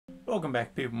Welcome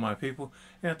back, people, my people.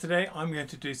 Now today I'm going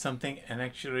to do something and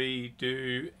actually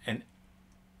do an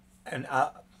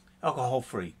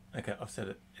alcohol-free, okay, I've said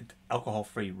it,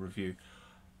 alcohol-free review.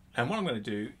 And what I'm going to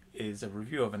do is a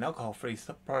review of an alcohol-free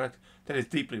product that is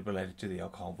deeply related to the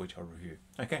alcohol which I review.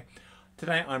 Okay,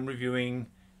 today I'm reviewing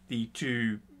the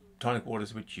two tonic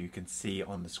waters which you can see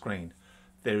on the screen.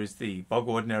 There is the bog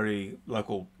ordinary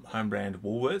local home brand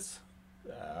Woolworths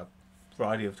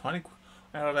variety of tonic,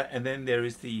 and then there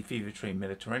is the Fever Tree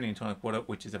Mediterranean tonic water,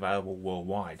 which is available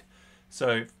worldwide.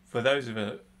 So for those of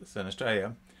us in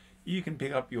Australia, you can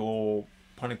pick up your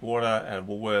tonic water at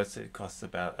Woolworths. It costs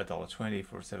about $1.20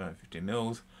 for 750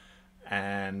 mils,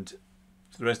 and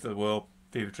for the rest of the world,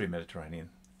 Fever Tree Mediterranean,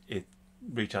 it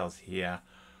retails here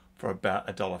for about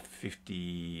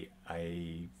 $1.50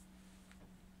 a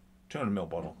 200 ml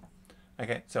bottle.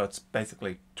 Okay, so it's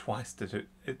basically twice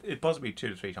it possibly 2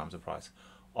 to 3 times the price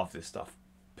of this stuff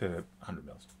per 100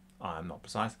 mils. I'm not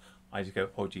precise. I just go,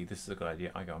 oh gee, this is a good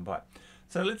idea. I go and buy it.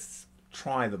 So let's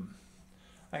try them.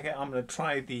 Okay, I'm going to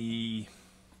try the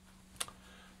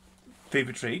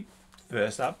Fever Tree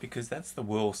first up because that's the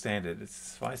world standard.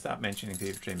 If I start mentioning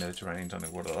Fever Tree Mediterranean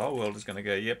tonic water, the whole world is going to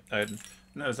go, yep, Odin.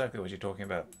 I know exactly what you're talking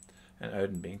about. And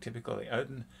Odin being typically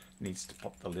Odin needs to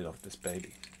pop the lid off this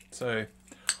baby. So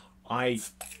I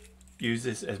use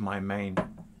this as my main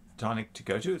tonic to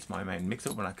go to. It's my main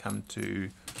mixer when I come to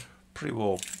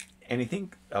pre-war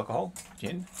anything, alcohol,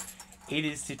 gin. It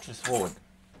is citrus forward.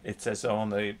 It says so on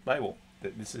the label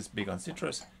that this is big on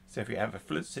citrus. So if you have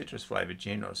a citrus flavored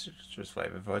gin or citrus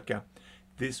flavored vodka,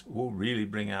 this will really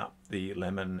bring out the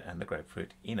lemon and the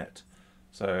grapefruit in it.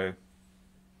 So you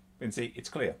can see it's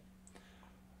clear.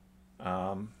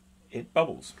 It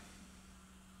bubbles.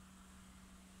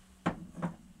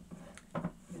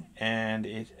 And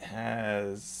it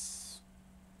has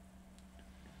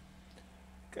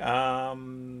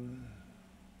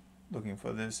looking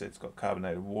for this, it's got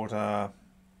carbonated water.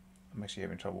 I'm actually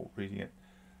having trouble reading it.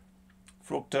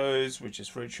 Fructose, which is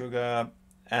fruit sugar,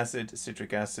 acid,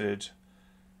 citric acid,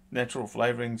 natural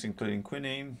flavorings including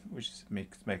quinine, which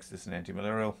makes this an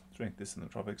anti-malarial. Drink this in the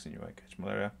tropics and you won't catch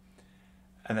malaria.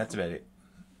 And that's about it.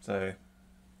 So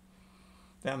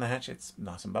down the hatch, it's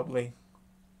nice and bubbly.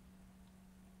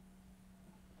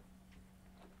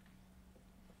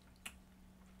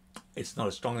 It's not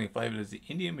as strongly flavored as the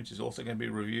Indian, which is also going to be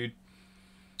reviewed.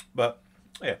 But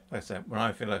yeah, like I say, when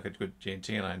I feel like a good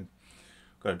G&T and I've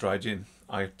got a dry gin,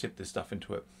 I tip this stuff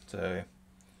into it. So,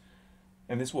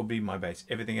 and this will be my base.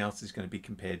 Everything else is going to be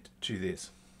compared to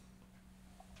this.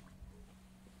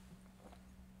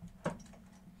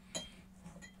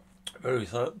 Very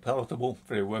palatable,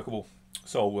 very workable,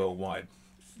 sold worldwide.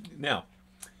 Now,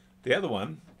 the other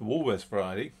one, the Woolworths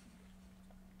variety,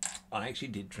 I actually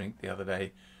did drink the other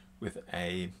day with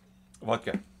a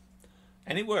vodka,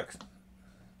 and it works.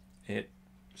 It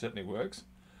certainly works.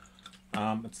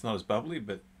 It's not as bubbly,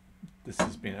 but this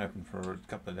has been open for a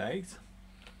couple of days.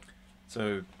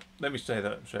 So let me say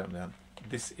that straight up down.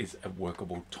 This is a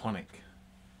workable tonic.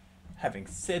 Having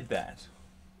said that,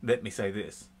 let me say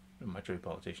this in my true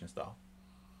politician style.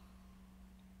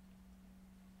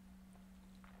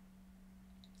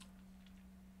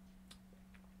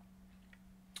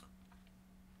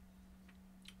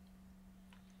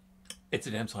 It's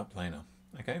a damn sight plainer,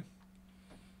 okay?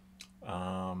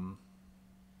 And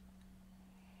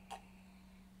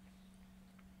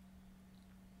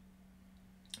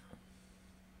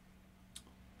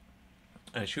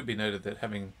it should be noted that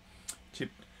having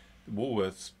tipped the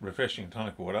Woolworths refreshing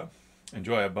tonic water,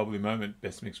 enjoy a bubbly moment,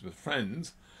 best mixed with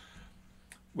friends,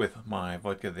 with my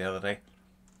vodka the other day,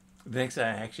 the next day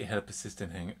I actually had a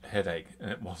persistent headache,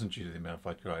 and it wasn't due to the amount of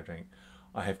vodka I drank.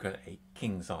 I have got a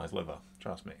king-size liver,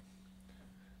 trust me.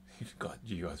 God,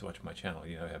 you guys watch my channel,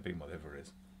 you know how big my liver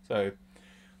is. So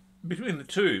between the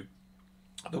two,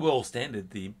 the world standard,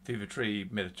 the Fever Tree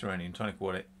Mediterranean tonic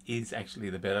water, is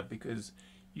actually the better because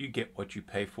you get what you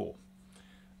pay for.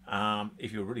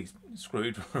 If you're really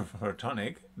screwed for a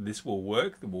tonic, this will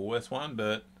work, the Woolworths one,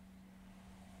 but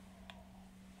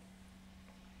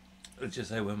let's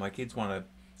just say when my kids want to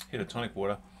hit a tonic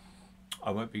water, I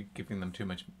won't be giving them too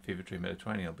much Fever Tree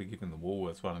Mediterranean. I'll be giving the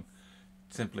Woolworths one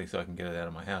simply so I can get it out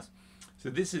of my house. So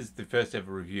this is the first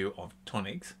ever review of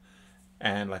tonics,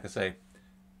 and like I say,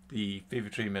 the Fever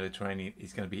Tree Mediterranean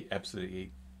is going to be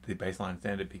absolutely the baseline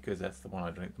standard because that's the one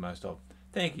I drink the most of.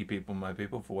 Thank you, people, my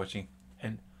people, for watching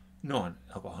a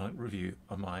non-alcoholic review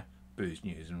of my booze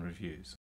news and reviews.